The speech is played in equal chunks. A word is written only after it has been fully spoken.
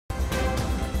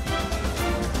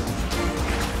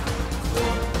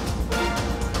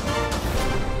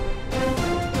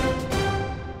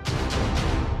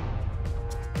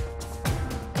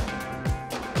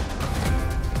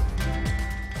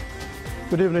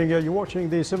Good evening. You're watching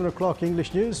the 7 o'clock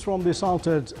English news from the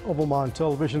Sultanate of Oman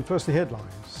television. First, the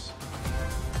headlines.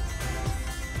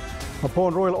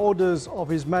 Upon royal orders of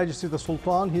His Majesty the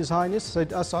Sultan, His Highness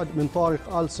Said Asad bin Tariq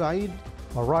Al Said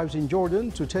arrives in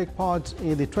Jordan to take part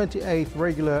in the 28th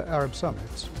Regular Arab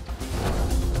Summit.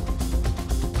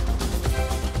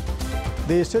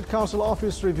 The State Council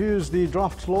Office reviews the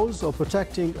draft laws of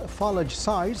protecting Falaj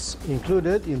sites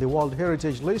included in the World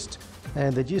Heritage List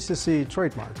and the GCC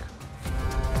trademark.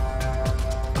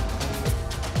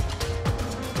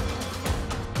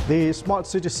 The Smart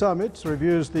City Summit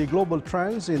reviews the global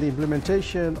trends in the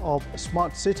implementation of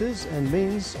smart cities and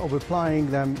means of applying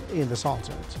them in the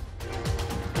Sultanate.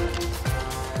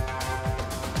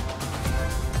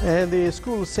 And the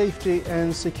School Safety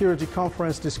and Security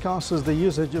Conference discusses the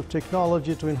usage of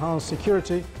technology to enhance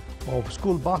security of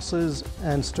school buses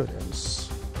and students.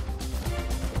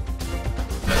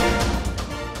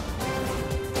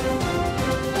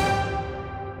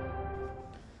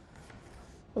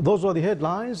 Those were the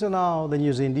headlines, and now the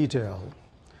news in detail.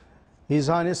 His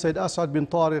Highness Said Asad bin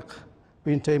Tariq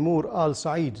bin Taimur Al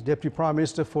Said, Deputy Prime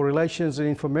Minister for Relations and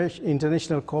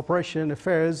International Cooperation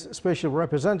Affairs, Special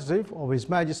Representative of His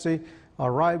Majesty,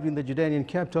 arrived in the Jordanian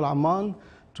capital Amman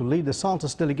to lead the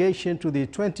Sultan's delegation to the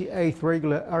 28th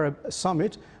Regular Arab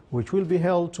Summit, which will be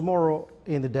held tomorrow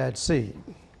in the Dead Sea.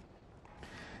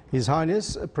 His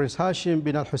Highness Prince Hashim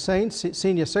bin Al Hussein,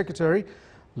 Senior Secretary,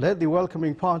 led the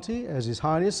welcoming party as His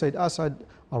Highness Said Asad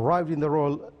arrived in the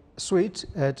royal suite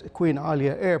at Queen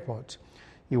Alia Airport.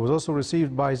 He was also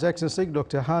received by His Excellency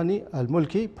Dr. Hani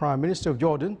Al-Mulki, Prime Minister of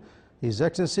Jordan, His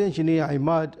Excellency Engineer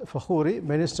Imad Fakhouri,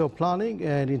 Minister of Planning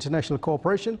and International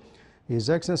Cooperation, His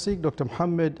Excellency Dr.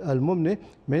 Mohammed Al-Mumni,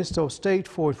 Minister of State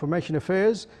for Information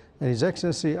Affairs, and His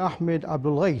Excellency Ahmed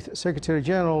Abdul Ghaith, Secretary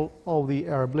General of the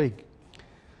Arab League.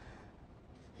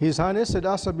 His Highness Said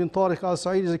Asad bin Tariq Al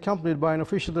Said is accompanied by an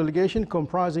official delegation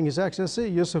comprising His Excellency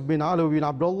Yusuf bin Alawi bin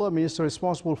Abdullah, Minister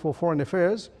responsible for Foreign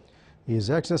Affairs,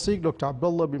 His Excellency Dr.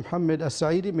 Abdullah bin Mohammed Al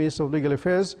Saidi, Minister of Legal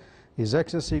Affairs, His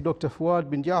Excellency Dr. Fuad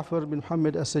bin Jafar bin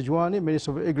Mohammed Al Sajwani, Minister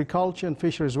of Agriculture and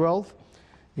Fisheries Wealth,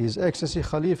 His Excellency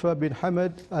Khalifa bin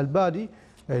Hamad Al Badi,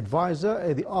 Advisor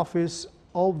at the Office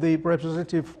of the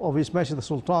Representative of His Majesty the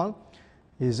Sultan,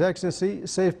 His Excellency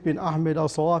Saif bin Ahmed Al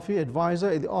Sawafi, Advisor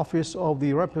at the Office of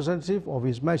the Representative of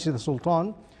His Majesty the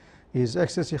Sultan, His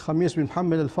Excellency Khamis bin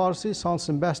Mohammed Al Farsi, Sultan's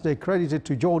Ambassador accredited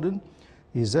to Jordan,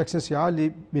 His Excellency Ali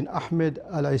bin Ahmed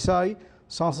Al Isai,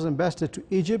 Sultan's Ambassador to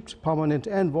Egypt, Permanent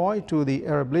Envoy to the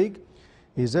Arab League,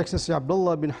 His Excellency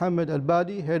Abdullah bin Hamad Al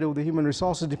Badi, Head of the Human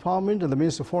Resources Department and the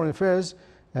Minister of Foreign Affairs,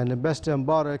 and Ambassador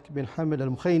Mubarak bin Hamad Al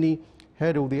Mukhaini,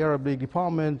 Head of the Arab League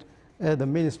Department at the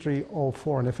Ministry of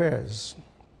Foreign Affairs.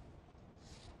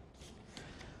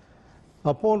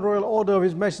 Upon royal order of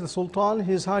His Majesty the Sultan,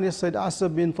 His Highness Said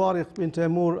Asad bin Tariq bin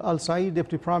Taimur Al Said,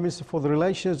 Deputy Prime Minister for the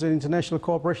Relations and International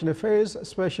Cooperation Affairs,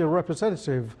 Special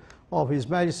Representative of His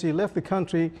Majesty, left the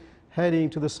country heading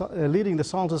to leading the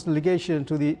Sultan's delegation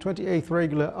to the 28th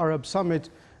Regular Arab Summit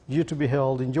due to be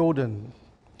held in Jordan.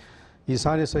 His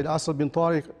Highness Said Asad bin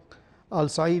Tariq Al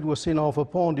Said was seen off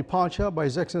upon departure by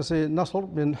His Excellency Nasr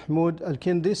bin Hamoud Al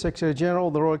Kindi, Secretary General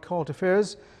of the Royal Court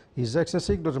Affairs, His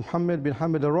Excellency Dr. Mohammed bin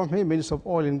Hamad Al Romhi, Minister of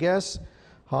Oil and Gas,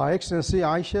 Her Excellency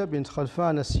Aisha bint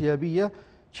Khalfan Al Siyabiya,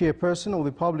 Chairperson of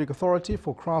the Public Authority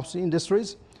for Crafts and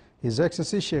Industries, His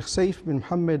Excellency Sheikh Saif bin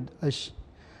Mohammed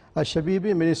Al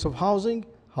Shabibi, Minister of Housing,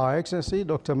 Her Excellency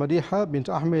Dr. Madiha bint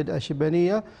Ahmed Al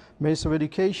Shibaniya, Minister of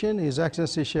Education, His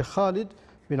Excellency Sheikh Khalid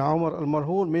bin Umar Al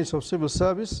Marhoon, Minister of Civil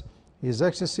Service, His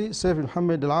Excellency Saif bin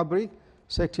Mohammed Al Abri,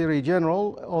 Secretary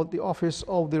General of the Office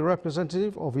of the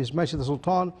Representative of His Majesty the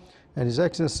Sultan, and His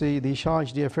Excellency the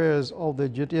Charge d'Affaires of the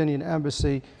Jordanian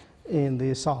Embassy in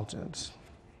the Sultanate.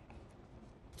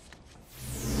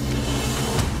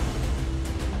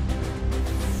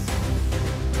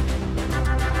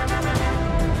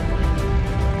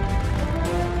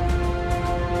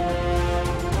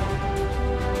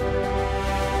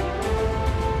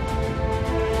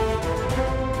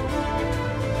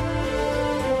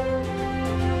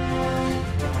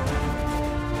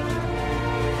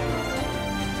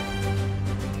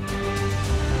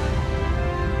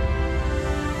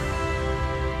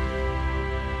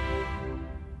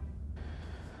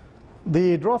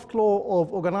 The draft law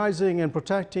of organizing and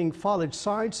protecting Falaj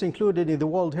sites included in the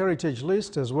World Heritage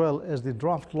List, as well as the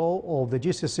draft law of the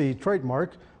GCC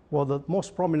trademark, were the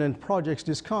most prominent projects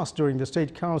discussed during the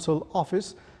State Council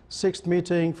Office 6th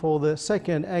meeting for the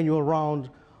second annual round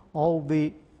of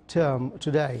the term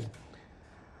today.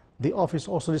 The office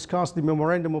also discussed the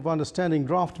Memorandum of Understanding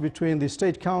draft between the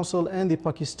State Council and the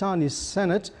Pakistani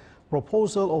Senate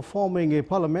proposal of forming a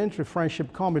parliamentary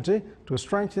friendship committee to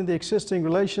strengthen the existing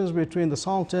relations between the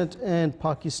Sultanate and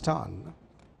Pakistan.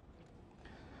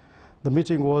 The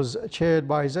meeting was chaired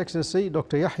by His Excellency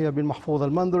Dr. Yahya bin Mahfouz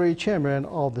al-Mandari, Chairman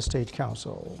of the State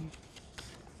Council.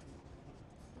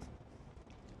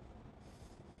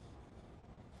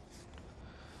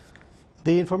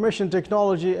 The Information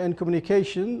Technology and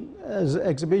Communication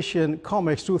exhibition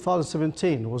COMEX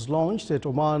 2017 was launched at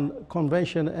Oman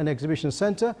Convention and Exhibition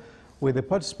Center with the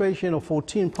participation of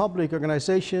 14 public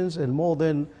organizations and more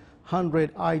than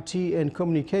 100 IT and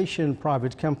communication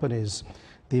private companies.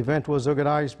 The event was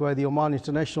organized by the Oman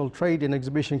International Trade and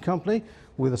Exhibition Company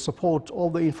with the support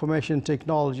of the Information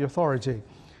Technology Authority.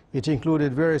 It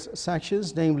included various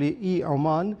sections, namely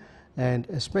e-Oman and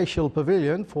a special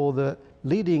pavilion for the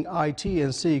leading IT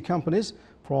and CE companies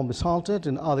from the Sultanate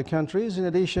and other countries, in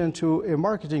addition to a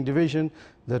marketing division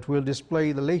that will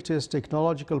display the latest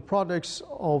technological products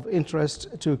of interest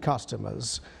to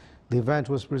customers. The event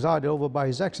was presided over by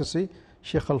His Excellency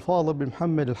Sheikh Al-Fadl bin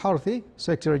Mohammed Al-Harthi,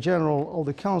 Secretary General of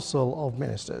the Council of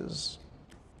Ministers.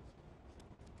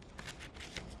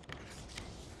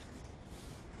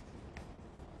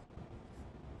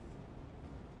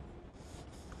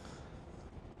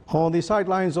 On the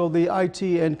sidelines of the IT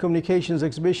and Communications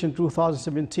Exhibition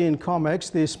 2017 COMEX,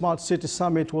 the Smart City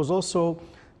Summit was also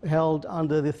held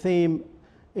under the theme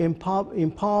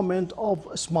Empowerment of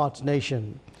Smart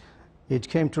Nation. It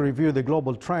came to review the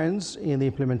global trends in the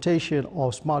implementation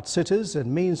of smart cities and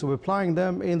means of applying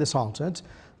them in the Sultanate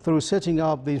through setting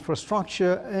up the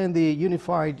infrastructure and the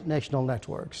unified national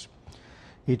networks.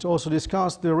 It also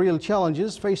discussed the real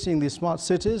challenges facing the smart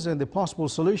cities and the possible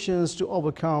solutions to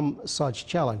overcome such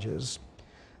challenges.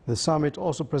 The summit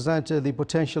also presented the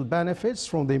potential benefits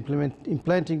from the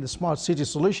implementing the smart city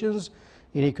solutions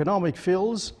in economic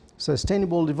fields,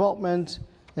 sustainable development,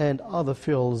 and other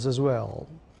fields as well.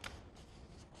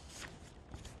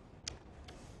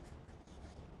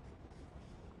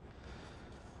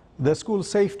 The School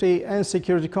Safety and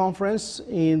Security Conference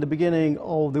in the beginning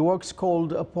of the works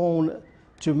called upon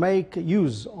to make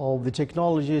use of the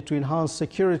technology to enhance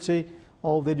security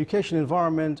of the education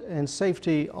environment and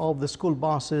safety of the school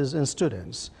buses and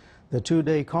students. The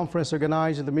two-day conference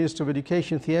organized in the Ministry of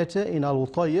Education Theatre in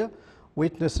Al-Utaya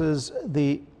witnesses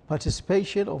the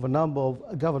participation of a number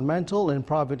of governmental and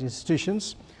private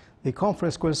institutions. The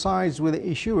conference coincides with the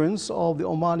issuance of the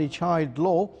Omani Child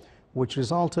Law, which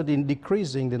resulted in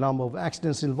decreasing the number of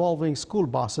accidents involving school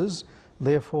buses.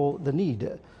 Therefore, the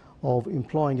need of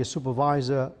employing a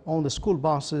supervisor on the school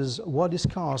buses were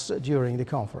discussed during the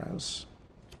conference.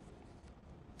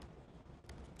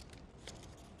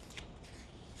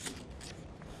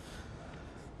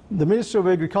 The Ministry of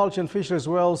Agriculture and Fisheries as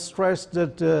well stressed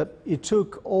that it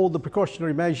took all the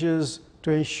precautionary measures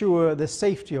to ensure the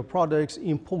safety of products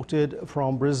imported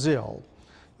from Brazil.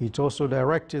 It also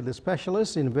directed the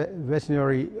specialists in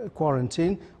veterinary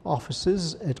quarantine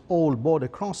offices at all border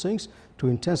crossings to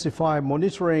intensify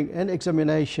monitoring and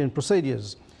examination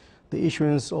procedures. The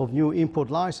issuance of new import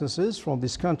licenses from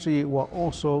this country were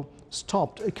also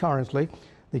stopped currently.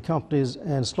 The companies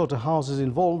and slaughterhouses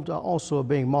involved are also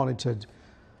being monitored.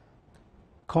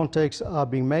 Contacts are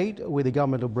being made with the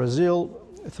government of Brazil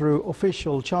through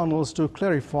official channels to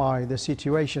clarify the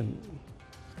situation.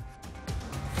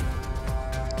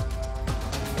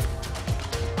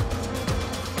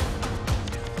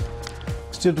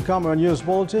 Still to come on News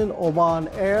Bulletin, Oman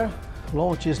Air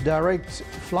launches direct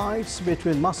flights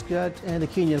between Muscat and the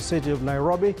Kenyan city of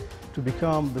Nairobi to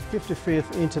become the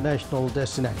 55th international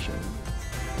destination.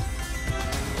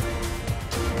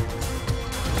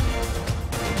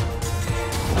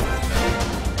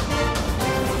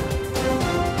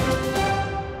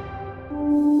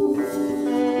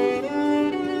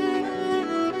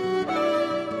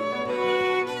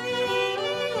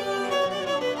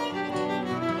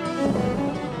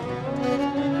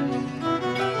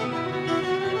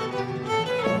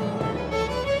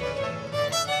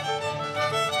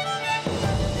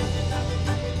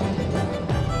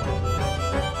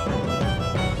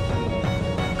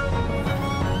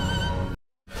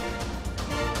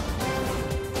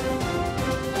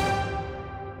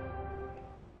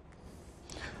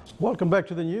 Welcome back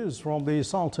to the news from the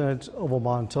Sultanate of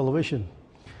Oman Television.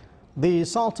 The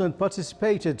Sultanate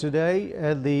participated today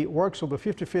at the works of the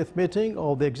 55th meeting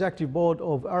of the Executive Board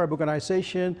of Arab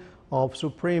Organization of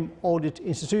Supreme Audit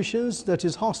Institutions that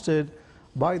is hosted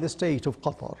by the State of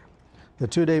Qatar. The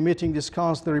two-day meeting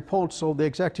discussed the reports of the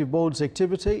Executive Board's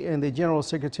activity and the General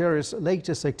Secretariat's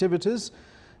latest activities.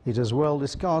 It as well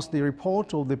discussed the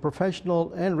report of the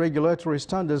Professional and Regulatory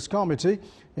Standards Committee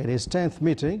at its 10th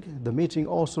meeting. The meeting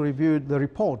also reviewed the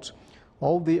report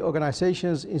of the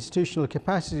organization's Institutional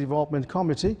Capacity Development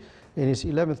Committee in its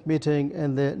 11th meeting,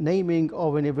 and the naming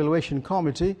of an evaluation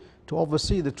committee to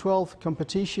oversee the 12th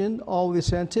competition of the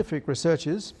scientific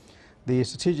researchers. The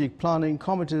Strategic Planning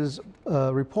Committee's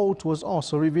report was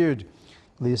also reviewed.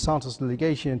 The Santos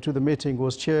delegation to the meeting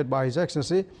was chaired by His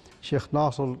Excellency Sheikh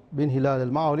Nasser bin Hilal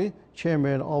al-Mauli,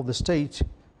 Chairman of the State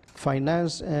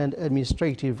Finance and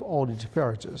Administrative Audit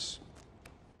Apparatus.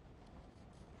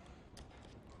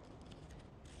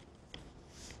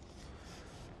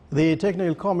 The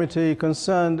Technical Committee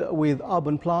concerned with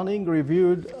urban planning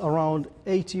reviewed around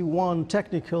 81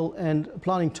 technical and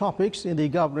planning topics in the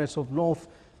governorates of North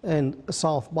and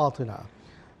South Baltina.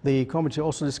 The committee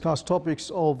also discussed topics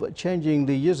of changing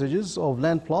the usages of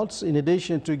land plots, in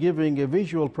addition to giving a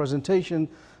visual presentation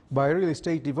by real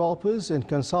estate developers and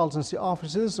consultancy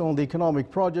offices on the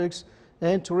economic projects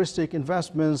and touristic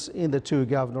investments in the two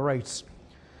governorates.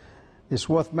 It's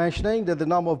worth mentioning that the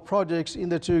number of projects in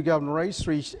the two governorates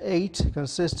reached 8,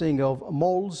 consisting of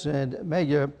malls and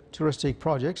major touristic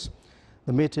projects.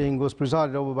 The meeting was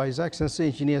presided over by His Excellency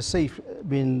Engineer Saif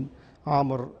bin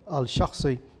Amr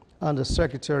al-Shakhsi, Under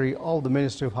Secretary of the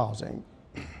Ministry of Housing.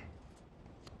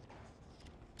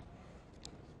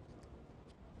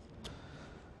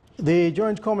 The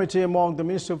joint committee among the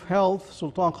Ministry of Health,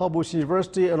 Sultan Qaboos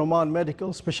University and Oman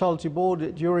Medical Specialty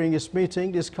Board during its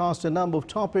meeting discussed a number of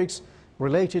topics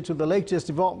related to the latest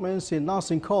developments in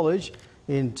nursing college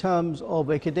in terms of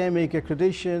academic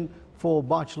accreditation for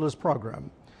bachelor's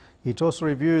program. It also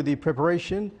reviewed the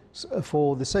preparation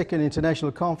for the second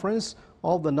international conference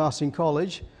of the nursing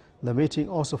college. The meeting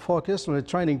also focused on a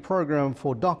training program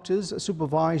for doctors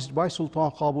supervised by Sultan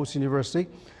Qaboos University.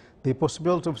 The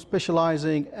possibility of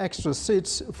specializing extra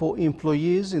seats for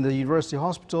employees in the university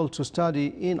hospital to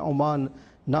study in Oman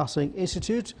Nursing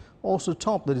Institute also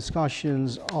topped the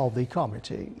discussions of the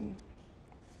committee.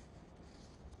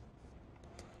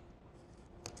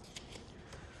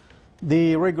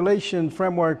 The regulation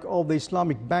framework of the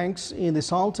Islamic banks in the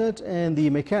Sultanate and the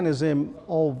mechanism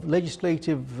of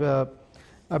legislative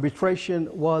arbitration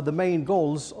were the main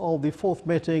goals of the fourth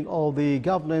meeting of the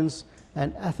Governance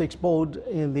and Ethics Board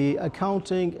in the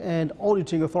Accounting and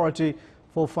Auditing Authority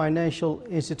for Financial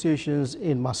Institutions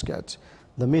in Muscat.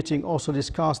 The meeting also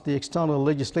discussed the external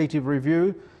legislative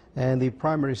review and the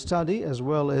primary study, as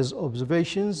well as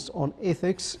observations on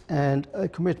ethics and a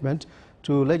commitment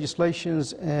to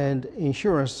legislations and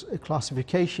insurance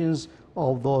classifications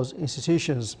of those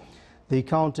institutions. The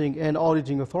Accounting and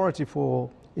Auditing Authority for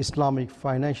Islamic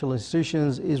Financial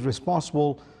Institutions is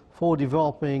responsible for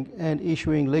developing and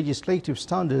issuing legislative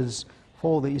standards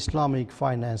for the Islamic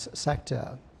finance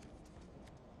sector.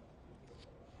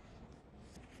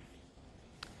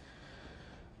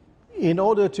 In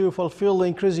order to fulfill the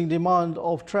increasing demand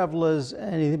of travelers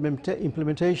and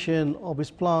implementation of its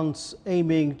plans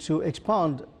aiming to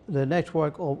expand the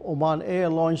network of Oman Air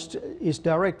launched its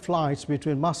direct flights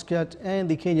between Muscat and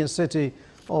the Kenyan city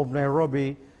of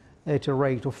Nairobi at a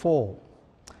rate of 4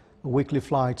 weekly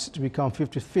flights to become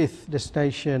 55th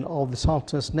destination of the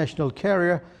Sultan's national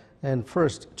carrier and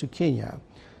first to Kenya.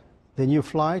 The new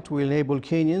flight will enable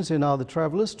Kenyans and other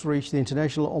travelers to reach the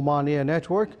international Oman Air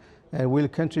network and will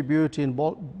contribute in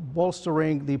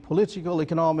bolstering the political,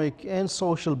 economic and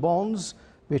social bonds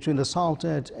between the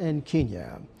Sultanate and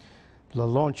Kenya. The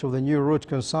launch of the new route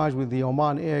coincides with the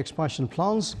Oman Air expansion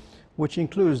plans, which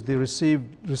includes the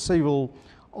receival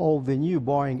of the new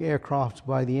Boeing aircraft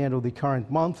by the end of the current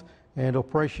month and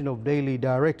operation of daily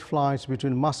direct flights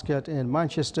between Muscat and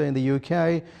Manchester in the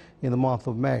UK in the month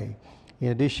of May. In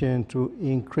addition to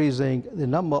increasing the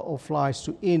number of flights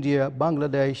to India,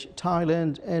 Bangladesh,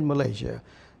 Thailand and Malaysia,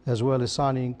 as well as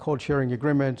signing code-sharing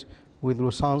agreement with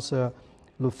Lufthansa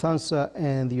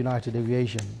and the United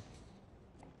Aviation.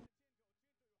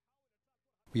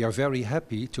 We are very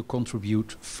happy to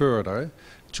contribute further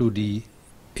to the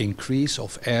increase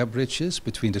of air bridges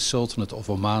between the Sultanate of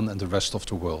Oman and the rest of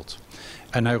the world.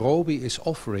 And Nairobi is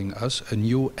offering us a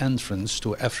new entrance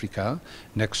to Africa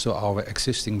next to our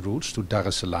existing routes to Dar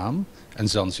es Salaam and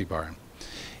Zanzibar.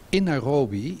 In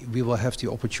Nairobi, we will have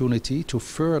the opportunity to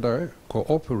further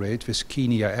cooperate with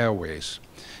Kenya Airways.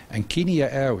 And Kenya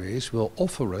Airways will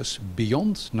offer us,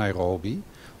 beyond Nairobi,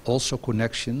 also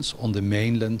connections on the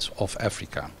mainland of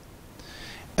Africa.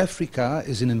 Africa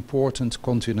is an important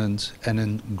continent and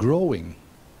a growing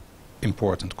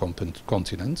important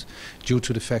continent due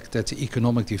to the fact that the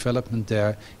economic development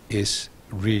there is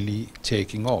really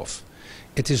taking off.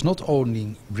 It is not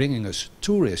only bringing us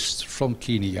tourists from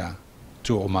Kenya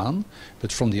to Oman,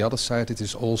 but from the other side it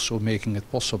is also making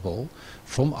it possible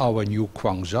from our new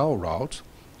Guangzhou route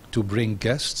to bring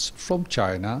guests from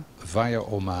China via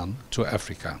Oman to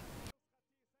Africa.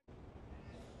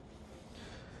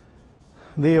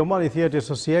 The Omani Theatre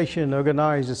Association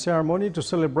organized a ceremony to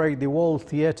celebrate the World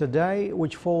Theatre Day,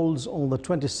 which falls on the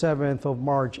 27th of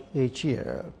March each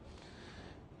year.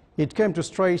 It came to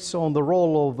stress on the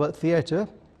role of theatre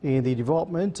in the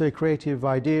development of creative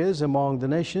ideas among the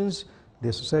nations. The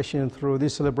association, through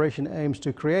this celebration, aims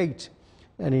to create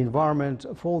an environment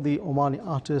for the Omani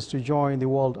artists to join the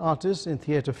world artists in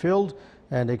theatre field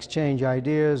and exchange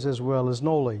ideas as well as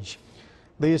knowledge.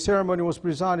 The ceremony was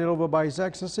presided over by His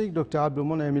Excellency Dr. Abdul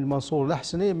Munaim bin Mansour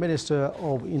Al-Ahsani, Minister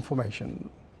of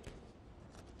Information.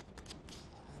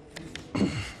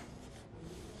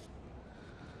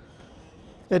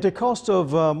 At a cost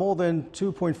of more than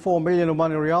 2.4 million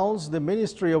Omani riyals, the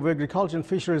Ministry of Agriculture and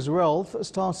Fisheries Wealth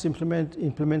starts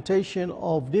implementation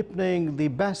of deepening the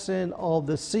basin of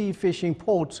the sea fishing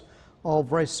port of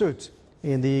Raisut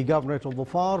in the Governorate of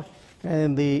Dhofar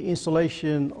and the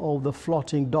installation of the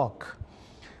floating dock.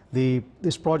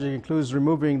 This project includes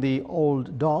removing the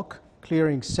old dock,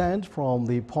 clearing sand from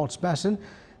the port's basin,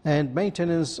 and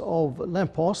maintenance of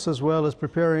lampposts, as well as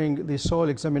preparing the soil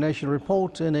examination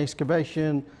report and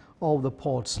excavation of the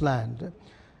port's land.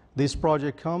 This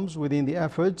project comes within the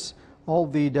efforts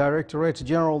of the Directorate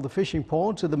General of the Fishing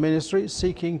Port to the Ministry,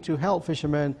 seeking to help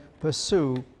fishermen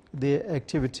pursue their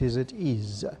activities at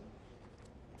ease.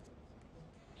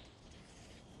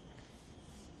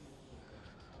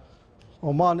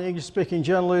 Oman English-speaking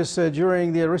journalists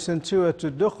during their recent tour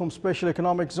to Duqm Special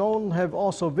Economic Zone have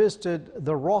also visited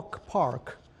the Rock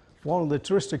Park, one of the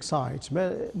touristic sites.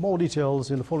 More details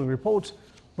in the following report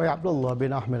by Abdullah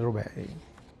bin Ahmed Rubai.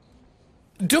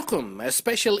 Duqm, a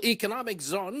special economic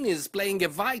zone, is playing a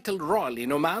vital role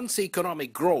in Oman's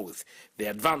economic growth. The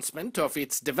advancement of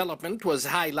its development was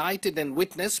highlighted and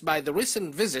witnessed by the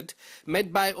recent visit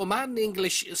made by Oman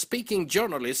English-speaking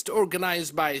journalists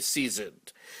organized by CZ.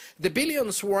 The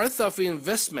billions worth of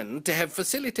investment have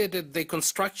facilitated the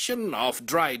construction of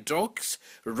dry docks,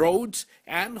 roads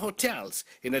and hotels,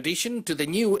 in addition to the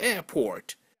new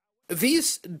airport.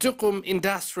 This Duqm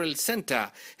Industrial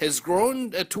Center has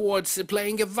grown towards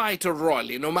playing a vital role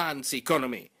in Oman's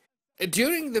economy.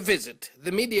 During the visit,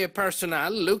 the media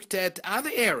personnel looked at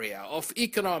other area of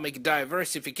economic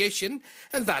diversification,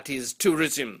 and that is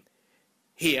tourism.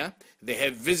 Here, they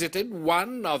have visited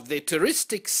one of the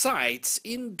touristic sites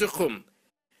in Duqm.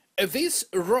 This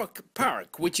rock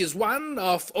park, which is one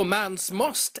of Oman's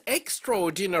most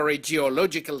extraordinary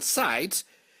geological sites,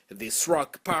 this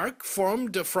rock park,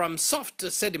 formed from soft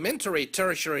sedimentary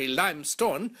tertiary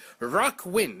limestone, rock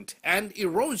wind and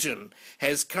erosion,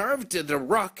 has carved the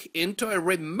rock into a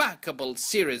remarkable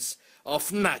series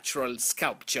of natural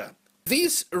sculpture.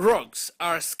 These rocks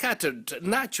are scattered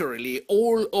naturally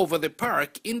all over the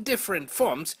park in different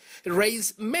forms,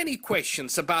 raise many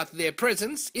questions about their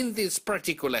presence in this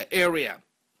particular area.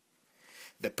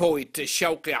 The poet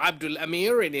Shawqi Abdul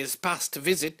Amir, in his past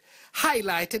visit,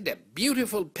 highlighted a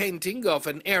beautiful painting of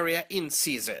an area in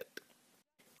CZ.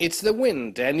 It's the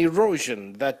wind and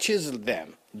erosion that chiseled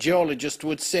them, geologists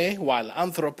would say, while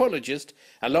anthropologists,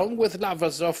 along with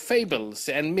lovers of fables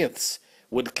and myths,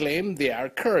 would claim they are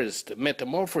cursed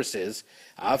metamorphoses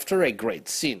after a great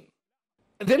sin.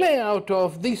 The layout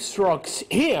of these rocks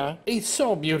here is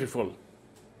so beautiful.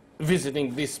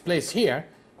 Visiting this place here,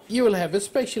 you will have a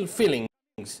special feelings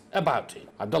about it.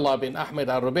 Abdullah bin Ahmed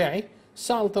Al-Rubai,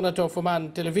 Sultanate of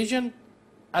Oman Television,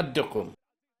 at Duqm.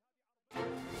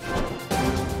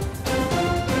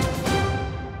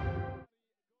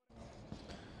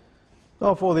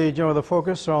 Now for the general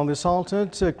focus around the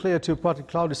Sultanate, clear to partly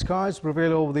cloudy skies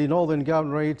prevail over the northern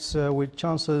governorates with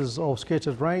chances of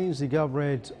scattered rains. The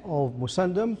governorate of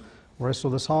Musandam, the rest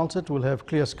of the Sultanate, will have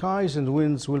clear skies and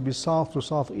winds will be south to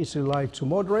southeasterly light to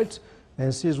moderate,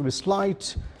 and seas will be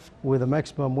slight with a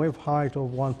maximum wave height of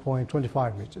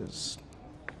 1.25 meters.